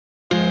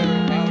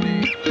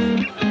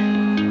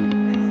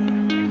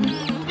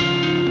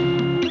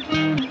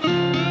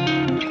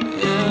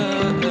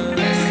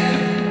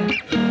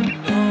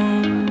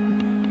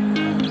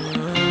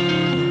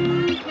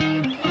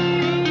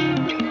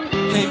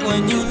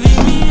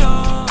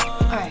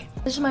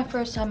This is my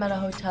first time at a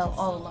hotel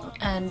all alone,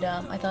 and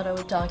I thought I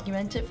would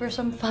document it for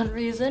some fun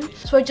reason.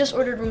 So I just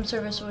ordered room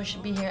service, so it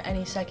should be here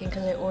any second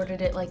because I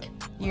ordered it like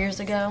years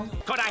ago.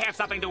 Could I have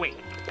something to eat?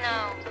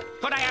 No.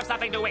 Could I have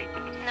something to eat?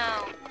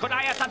 No. Could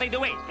I have something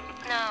to eat?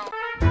 No.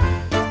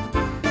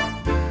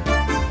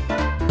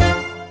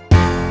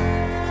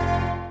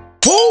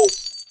 Who?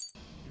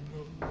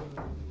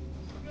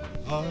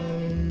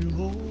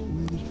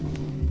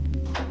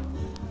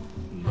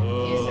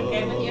 Is it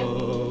okay with you?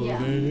 Yeah.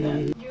 I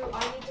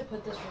need to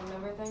put this room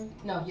number thing?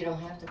 No, you don't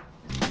have to.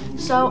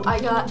 So I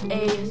got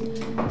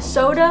a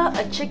soda,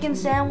 a chicken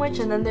sandwich,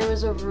 and then there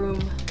was a room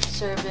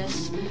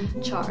service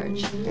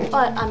charge.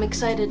 But I'm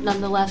excited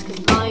nonetheless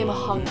because I'm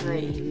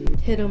hungry.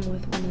 Hit him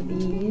with one of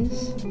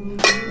these.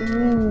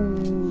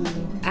 Ooh.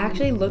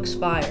 Actually looks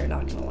fire,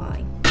 not gonna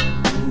lie.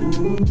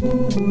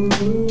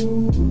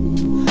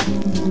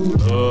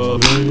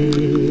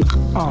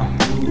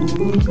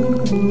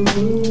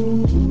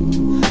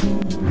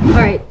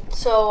 Alright,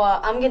 so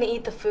I'm gonna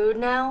eat the food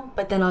now,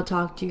 but then I'll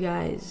talk to you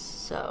guys,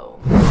 so.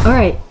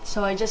 Alright,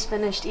 so I just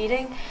finished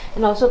eating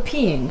and also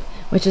peeing,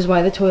 which is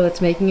why the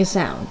toilet's making a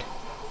sound.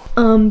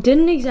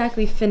 Didn't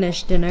exactly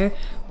finish dinner,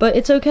 but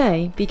it's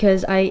okay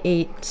because I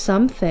ate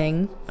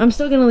something. I'm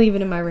still gonna leave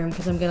it in my room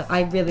because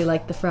I really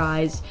like the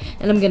fries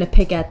and I'm gonna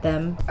pick at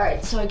them.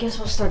 Alright, so I guess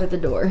we'll start at the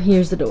door.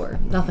 Here's the door,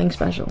 nothing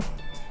special.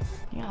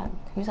 God,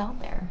 who's out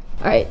there?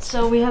 Alright,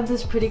 so we have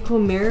this pretty cool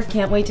mirror.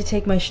 Can't wait to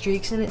take my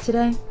streaks in it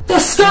today.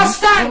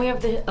 Disgusting! And we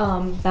have the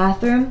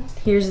bathroom.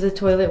 Here's the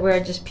toilet where I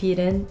just peed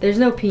in. There's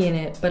no pee in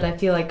it, but I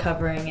feel like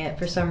covering it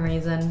for some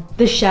reason.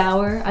 The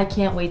shower. I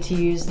can't wait to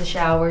use the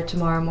shower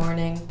tomorrow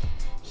morning.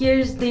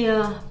 Here's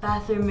the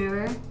bathroom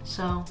mirror.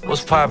 So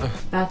What's poppin'?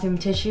 Bathroom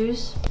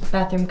tissues,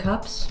 bathroom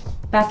cups,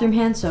 bathroom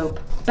hand soap,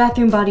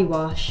 bathroom body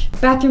wash,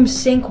 bathroom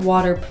sink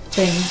water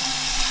thing,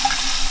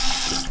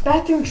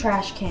 bathroom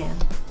trash can,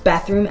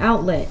 bathroom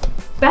outlet,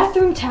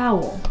 bathroom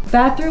towel,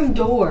 bathroom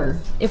door.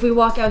 If we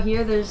walk out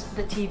here, there's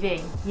the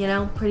TV, you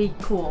know, pretty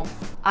cool.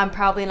 I'm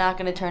probably not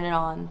gonna turn it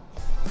on.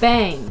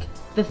 Bang,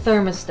 the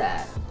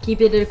thermostat.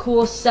 Keep it at a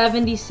cool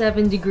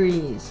 77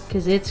 degrees,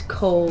 cause it's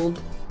cold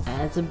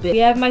as a bitch. We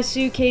have my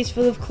suitcase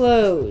full of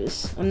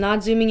clothes. I'm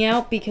not zooming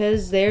out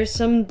because there's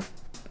some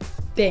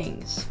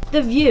things.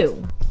 The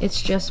view,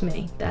 it's just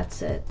me,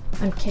 that's it.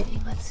 I'm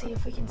kidding, let's see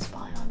if we can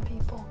spy on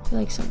people. I feel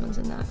like someone's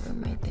in that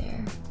room right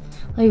there.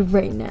 Like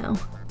right now.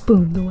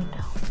 Boom, the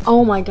window.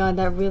 Oh my god,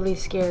 that really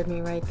scared me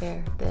right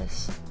there.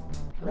 This.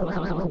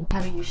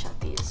 How do you shut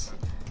these?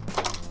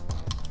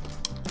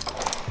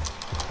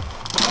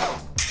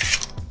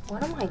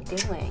 What am I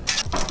doing?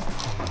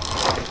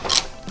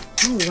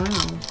 Oh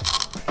wow.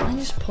 Can I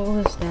just pull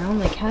this down?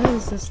 Like, how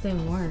does this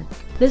thing work?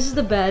 This is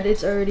the bed.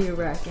 It's already a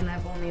wreck, and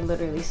I've only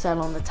literally sat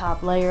on the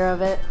top layer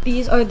of it.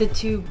 These are the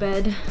two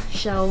bed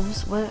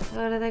shelves. What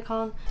are they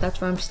called? That's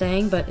where I'm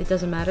staying, but it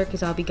doesn't matter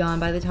because I'll be gone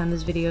by the time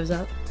this video's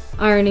up.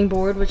 Ironing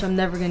board, which I'm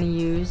never gonna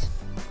use.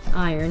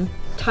 Iron.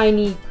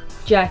 Tiny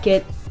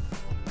jacket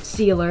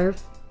sealer.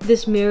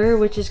 This mirror,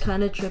 which is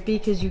kind of trippy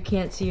because you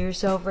can't see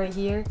yourself right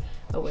here.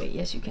 Oh wait,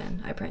 yes you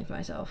can. I pranked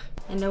myself.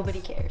 And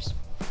nobody cares.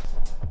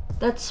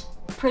 That's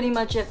pretty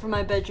much it for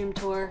my bedroom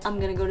tour. I'm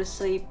gonna go to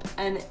sleep,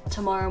 and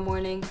tomorrow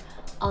morning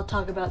I'll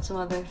talk about some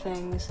other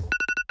things.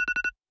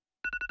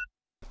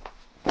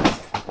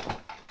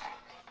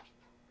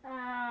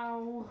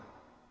 Ow.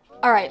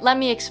 Alright, let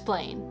me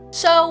explain.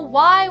 So,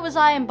 why was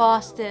I in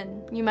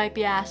Boston, you might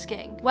be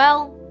asking?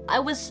 Well, I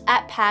was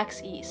at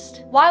PAX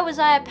East. Why was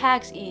I at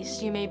PAX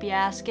East, you may be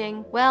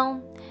asking?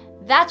 Well,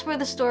 that's where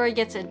the story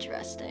gets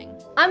interesting.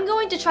 I'm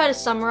going to try to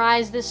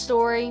summarize this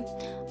story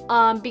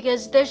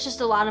because there's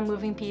just a lot of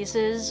moving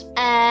pieces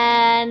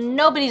and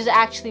nobody's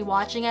actually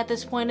watching at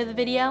this point of the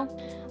video.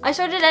 I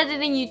started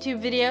editing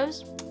YouTube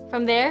videos.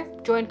 From there,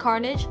 joined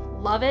Carnage,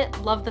 love it,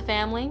 love the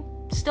family,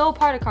 still a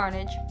part of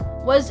Carnage.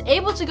 Was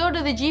able to go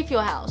to the G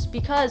Fuel house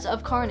because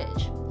of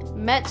Carnage.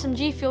 Met some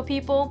G Fuel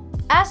people,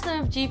 asked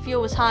them if G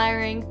Fuel was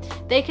hiring.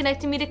 They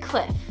connected me to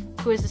Cliff,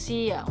 who is the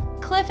CEO.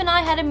 Cliff and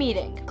I had a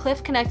meeting.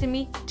 Cliff connected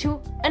me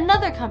to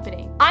another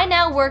company. I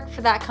now work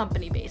for that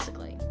company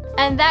basically.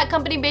 And that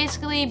company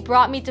basically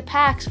brought me to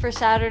PAX for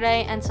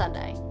Saturday and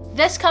Sunday.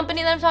 This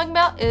company that I'm talking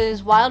about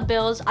is Wild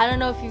Bills. I don't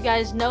know if you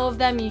guys know of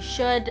them, you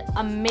should.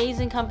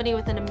 Amazing company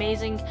with an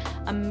amazing,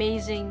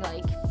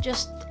 like,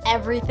 just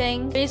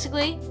everything.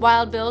 Basically,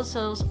 Wild Bills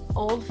sells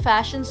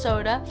old-fashioned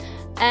soda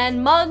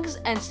and mugs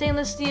and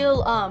stainless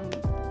steel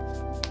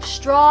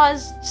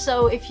straws.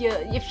 So if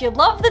you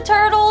love the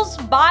turtles,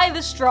 buy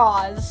the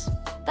straws.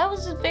 That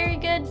was very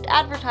good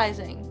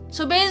advertising.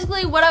 So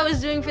basically what I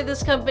was doing for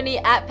this company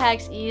at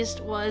PAX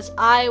East was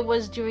I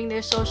was doing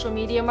their social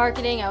media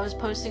marketing. I was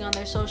posting on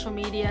their social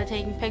media,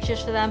 taking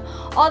pictures for them,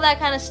 all that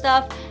kind of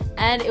stuff,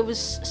 and it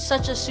was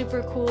such a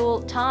super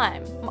cool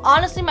time.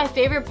 Honestly, my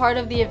favorite part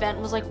of the event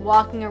was like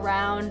walking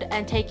around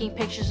and taking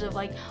pictures of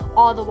like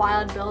all the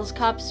Wild Bills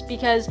cups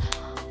because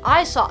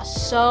I saw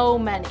so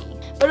many.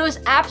 But it was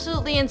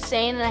absolutely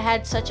insane and I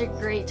had such a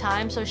great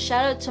time. So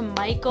shout out to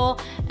Michael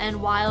and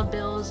Wild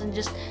Bills and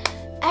just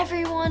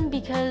everyone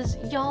because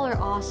y'all are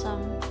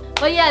awesome.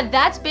 But yeah,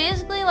 that's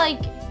basically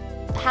like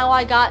how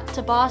I got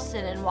to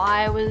Boston and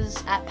why I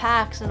was at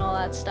PAX and all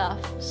that stuff.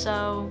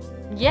 So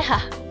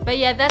yeah, but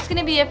yeah, that's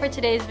gonna be it for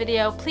today's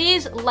video.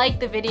 Please like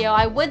the video.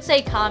 I would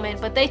say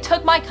comment, but they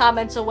took my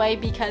comments away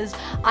because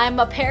I'm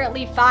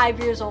apparently 5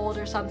 years old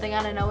or something.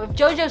 I don't know. If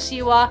Jojo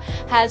Siwa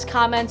has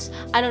comments,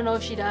 I don't know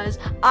if she does,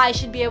 I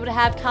should be able to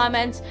have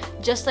comments,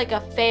 just like a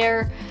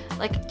fair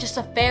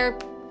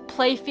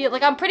play field.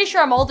 Like, I'm pretty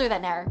sure I'm older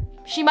than her.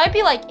 She might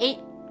be like 8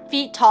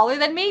 feet taller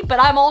than me, but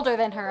I'm older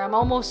than her, I'm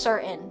almost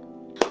certain.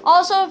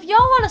 Also, if y'all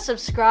want to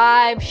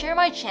subscribe, share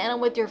my channel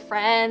with your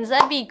friends,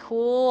 that'd be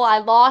cool. I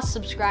lost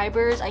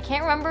subscribers. I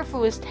can't remember if it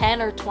was 10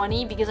 or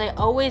 20 because I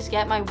always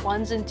get my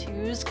 1s and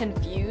 2s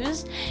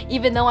confused,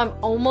 even though I'm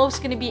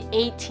almost gonna be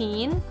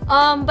 18.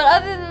 But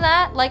other than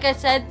that, like I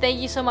said, thank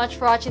you so much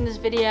for watching this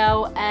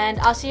video, and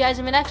I'll see you guys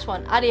in the next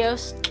one.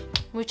 Adios,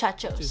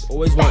 muchachos. Just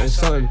always wanting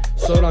something.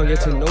 Slow down,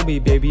 get to know me,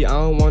 baby. I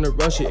don't wanna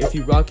rush it. If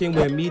you rocking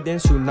with me, then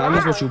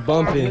tsunamis what you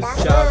bumping.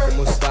 Ciao,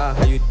 como esta?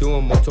 How you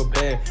doing? Moto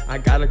band. I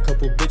got a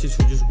couple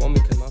bitches who just want me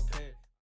cause my